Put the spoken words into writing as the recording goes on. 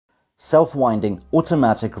Self-winding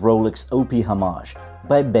automatic Rolex OP Homage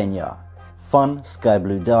by Benyar. Fun sky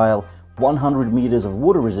blue dial, 100 meters of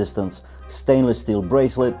water resistance, stainless steel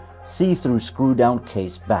bracelet, see-through screw down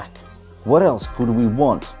case back. What else could we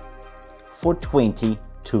want for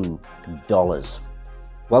 $22?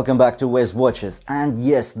 Welcome back to WesWatches, and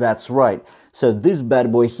yes, that's right. So this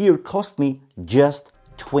bad boy here cost me just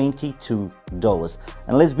 $22.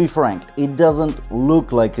 And let's be frank, it doesn't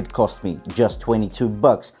look like it cost me just 22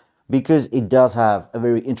 bucks because it does have a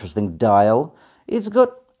very interesting dial. It's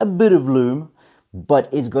got a bit of lume, but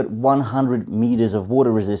it's got 100 meters of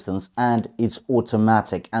water resistance and it's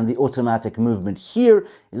automatic. And the automatic movement here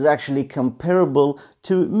is actually comparable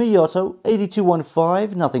to Miyota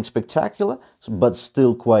 8215, nothing spectacular, but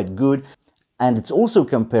still quite good. And it's also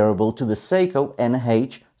comparable to the Seiko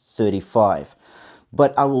NH35.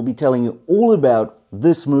 But I will be telling you all about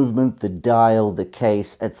this movement, the dial, the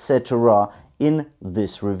case, etc. in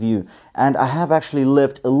this review. And I have actually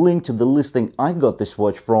left a link to the listing I got this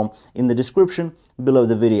watch from in the description below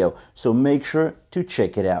the video. So make sure to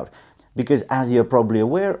check it out. Because as you're probably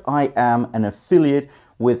aware, I am an affiliate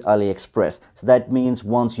with Aliexpress. So that means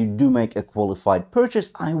once you do make a qualified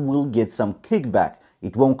purchase, I will get some kickback.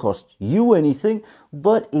 It won't cost you anything,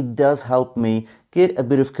 but it does help me get a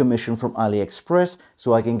bit of commission from Aliexpress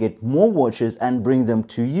so I can get more watches and bring them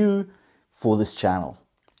to you for this channel.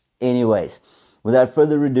 Anyways, without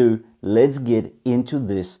further ado, let's get into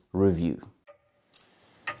this review.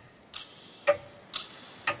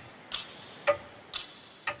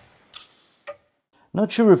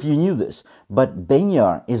 Not sure if you knew this, but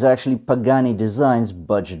Benyar is actually Pagani Design's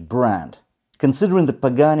budget brand. Considering that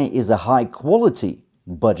Pagani is a high-quality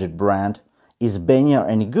budget brand, is Benyar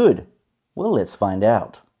any good? Well, let's find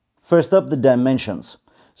out. First up, the dimensions.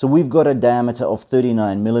 So we've got a diameter of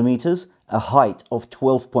 39 millimeters, a height of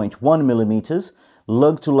 12.1 millimeters,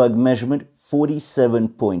 lug-to-lug measurement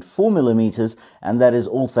 47.4 millimeters, and that is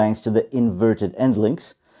all thanks to the inverted end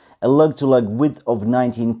links, a lug-to-lug width of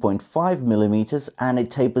 19.5 millimeters, and it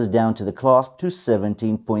tapers down to the clasp to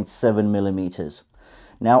 17.7 millimeters.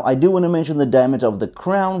 Now, I do want to mention the diameter of the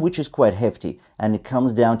crown, which is quite hefty, and it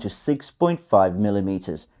comes down to 6.5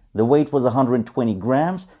 millimeters. The weight was 120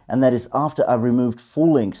 grams, and that is after I've removed 4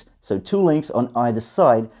 links, so 2 links on either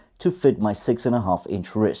side to fit my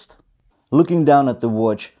 6.5-inch wrist. Looking down at the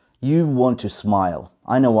watch, you want to smile.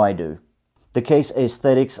 I know I do. The case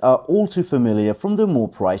aesthetics are all too familiar from the more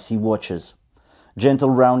pricey watches.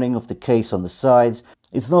 Gentle rounding of the case on the sides.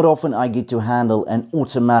 It's not often I get to handle an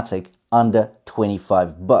automatic under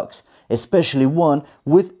 25 bucks, especially one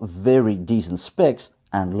with very decent specs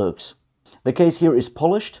and looks. The case here is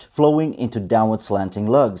polished, flowing into downward slanting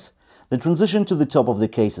lugs. The transition to the top of the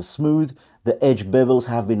case is smooth, the edge bevels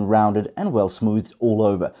have been rounded and well smoothed all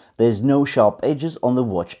over. There's no sharp edges on the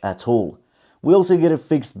watch at all. We also get a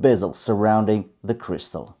fixed bezel surrounding the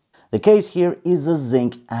crystal. The case here is a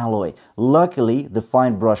zinc alloy. Luckily, the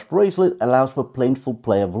fine brush bracelet allows for plentiful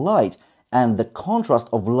play of light, and the contrast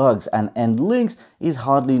of lugs and end links is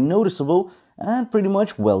hardly noticeable and pretty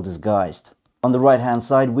much well disguised. On the right hand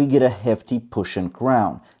side, we get a hefty push-in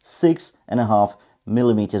crown, 6.5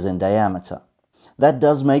 millimeters in diameter. That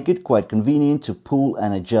does make it quite convenient to pull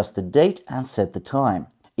and adjust the date and set the time.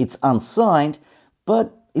 It's unsigned,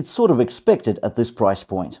 but it's sort of expected at this price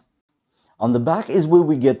point. On the back is where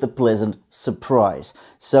we get the pleasant surprise.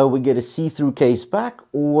 So we get a see-through case back,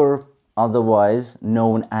 or otherwise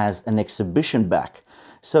known as an exhibition back.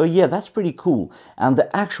 So yeah, that's pretty cool. And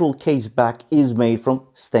the actual case back is made from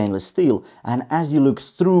stainless steel. And as you look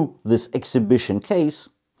through this exhibition case,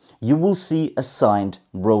 you will see a signed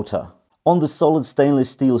rotor. On the solid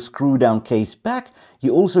stainless steel screw down case back,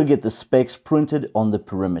 you also get the specs printed on the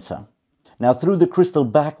perimeter. Now through the crystal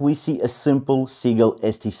back we see a simple Seagull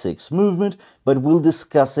ST6 movement, but we'll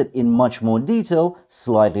discuss it in much more detail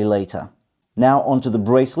slightly later. Now onto the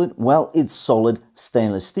bracelet. Well, it's solid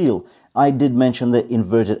stainless steel. I did mention the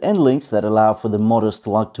inverted end links that allow for the modest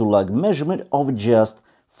lug-to-lug measurement of just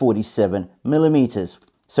 47 millimeters.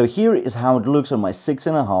 So here is how it looks on my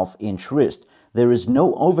 6.5-inch wrist. There is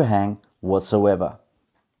no overhang whatsoever.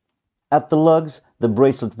 At the lugs, the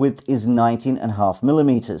bracelet width is 19.5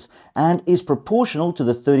 millimeters and is proportional to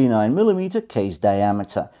the 39 millimeter case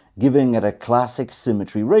diameter, giving it a classic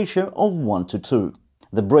symmetry ratio of 1:2.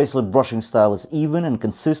 The bracelet brushing style is even and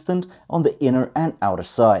consistent on the inner and outer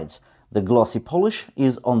sides. The glossy polish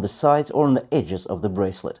is on the sides or on the edges of the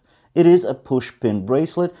bracelet. It is a push-pin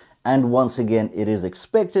bracelet, and once again it is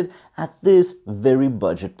expected at this very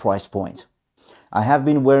budget price point. I have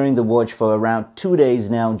been wearing the watch for around 2 days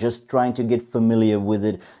now, just trying to get familiar with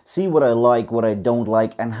it, see what I like, what I don't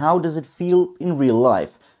like, and how does it feel in real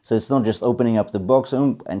life. So it's not just opening up the box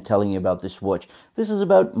and telling you about this watch. This is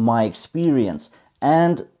about my experience.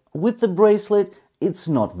 And with the bracelet, it's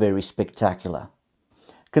not very spectacular.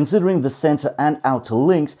 Considering the center and outer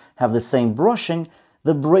links have the same brushing,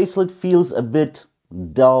 the bracelet feels a bit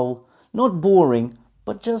dull, not boring,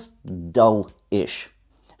 but just dull-ish.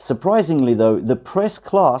 Surprisingly though, the press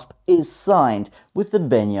clasp is signed with the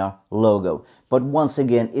Benyar logo, but once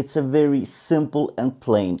again it's a very simple and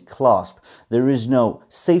plain clasp. There is no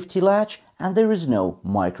safety latch and there is no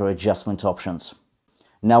micro adjustment options.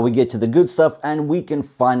 Now we get to the good stuff and we can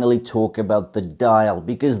finally talk about the dial,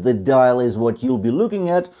 because the dial is what you'll be looking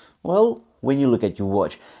at, well, when you look at your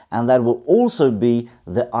watch, and that will also be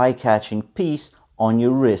the eye-catching piece on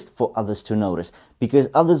your wrist for others to notice, because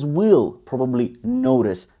others will probably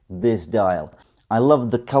notice this dial. I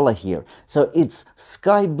love the color here. So it's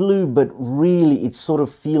sky blue, but really it sort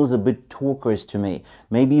of feels a bit turquoise to me,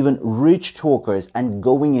 maybe even rich turquoise and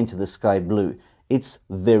going into the sky blue. It's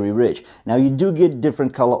very rich. Now you do get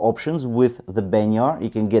different color options with the Benyar. You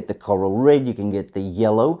can get the coral red, you can get the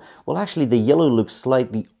yellow. Well, actually the yellow looks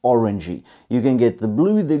slightly orangey. You can get the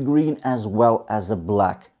blue, the green, as well as a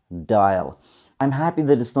black dial. I'm happy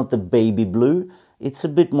that it's not the baby blue. It's a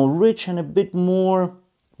bit more rich and a bit more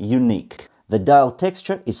unique. The dial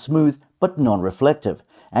texture is smooth but non-reflective.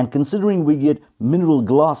 And considering we get mineral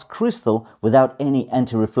glass crystal without any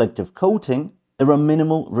anti-reflective coating, there are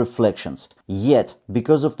minimal reflections. Yet,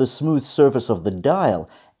 because of the smooth surface of the dial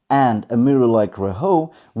and a mirror-like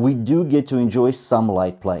rehaut, we do get to enjoy some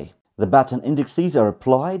light play. The baton indices are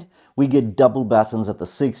applied. We get double batons at the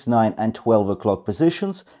 6, 9 and 12 o'clock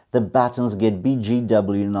positions. The batons get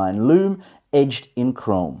BGW9 lume edged in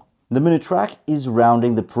chrome. The minute track is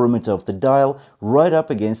rounding the perimeter of the dial right up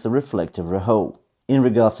against the reflective rehaut. In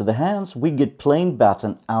regards to the hands, we get plain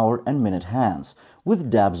baton hour and minute hands with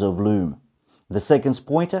dabs of lume. The seconds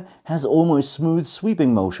pointer has almost smooth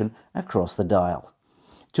sweeping motion across the dial.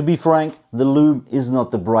 To be frank, the lume is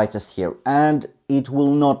not the brightest here, and it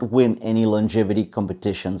will not win any longevity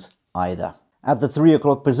competitions either. At the 3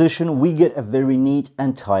 o'clock position, we get a very neat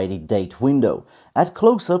and tidy date window. At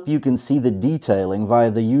close-up, you can see the detailing via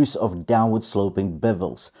the use of downward sloping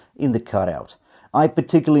bezels in the cutout. I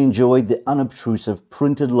particularly enjoyed the unobtrusive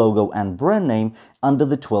printed logo and brand name under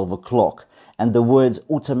the 12 o'clock, and the words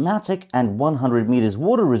automatic and 100 meters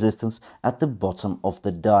water resistance at the bottom of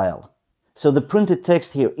the dial. So the printed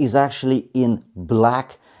text here is actually in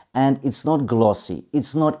black, and it's not glossy,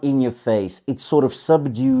 it's not in your face, it's sort of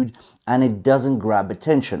subdued and it doesn't grab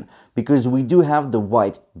attention, because we do have the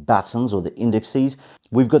white batons or the indices,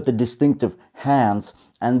 we've got the distinctive hands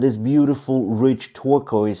and this beautiful rich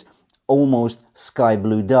turquoise almost sky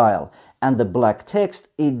blue dial, and the black text,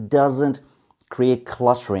 it doesn't create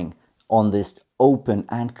cluttering on this open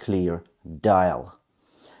and clear dial.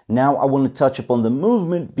 Now I want to touch upon the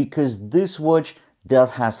movement, because this watch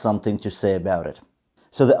does have something to say about it.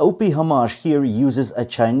 So the OP Homage here uses a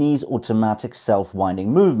Chinese automatic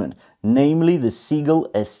self-winding movement, namely the Seagull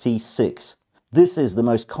ST6. This is the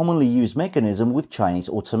most commonly used mechanism with Chinese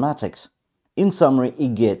automatics. In summary,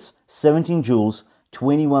 it gets 17 joules,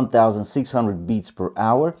 21,600 beats per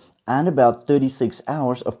hour, and about 36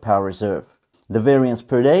 hours of power reserve. The variance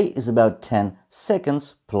per day is about 10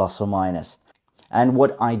 seconds plus or minus. And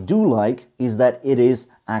what I do like is that it is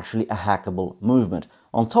actually a hackable movement.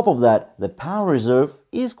 On top of that, the power reserve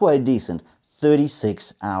is quite decent,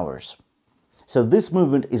 36 hours. So this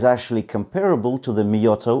movement is actually comparable to the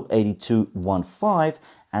Miyota 8215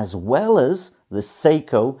 as well as the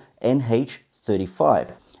Seiko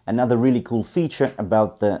NH35. Another really cool feature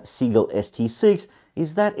about the Seagull ST6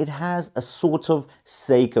 is that it has a sort of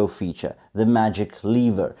Seiko feature, the magic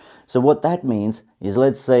lever. So what that means is,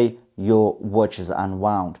 let's say your watch is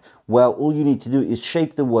unwound. Well, all you need to do is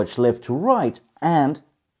shake the watch left to right and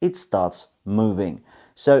it starts moving.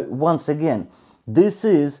 So once again, this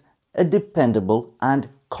is a dependable and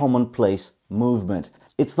commonplace movement.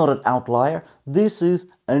 It's not an outlier. This is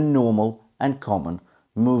a normal and common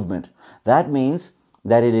movement. That means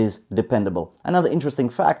that it is dependable. Another interesting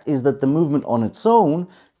fact is that the movement on its own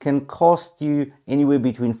can cost you anywhere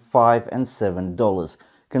between $5 and $7.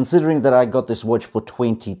 Considering that I got this watch for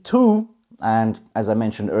 $22, and as I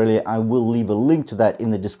mentioned earlier, I will leave a link to that in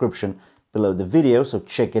the description below the video, so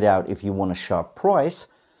check it out if you want a sharp price.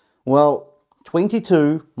 Well,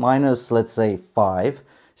 22 minus, let's say, 5,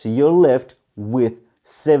 so you're left with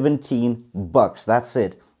 17 bucks. That's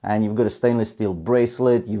it. And you've got a stainless steel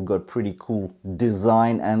bracelet, you've got pretty cool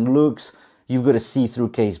design and looks, you've got a see-through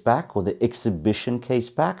case back or the exhibition case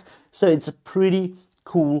back. So it's a pretty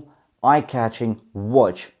cool, eye-catching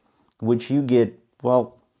watch, which you get,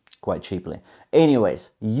 well, quite cheaply.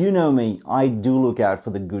 Anyways, you know me, I do look out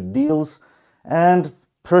for the good deals, and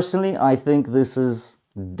personally I think this is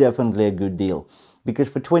definitely a good deal, because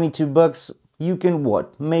for 22 bucks you can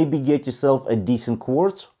what? Maybe get yourself a decent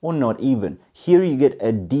quartz, or not even. Here you get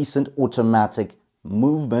a decent automatic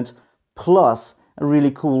movement plus a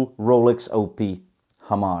really cool Rolex OP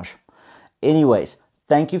Homage. Anyways,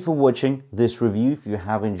 thank you for watching this review. If you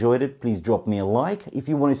have enjoyed it, please drop me a like. If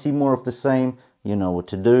you want to see more of the same, you know what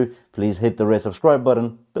to do. Please hit the red subscribe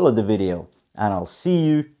button below the video, and I'll see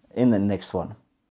you in the next one.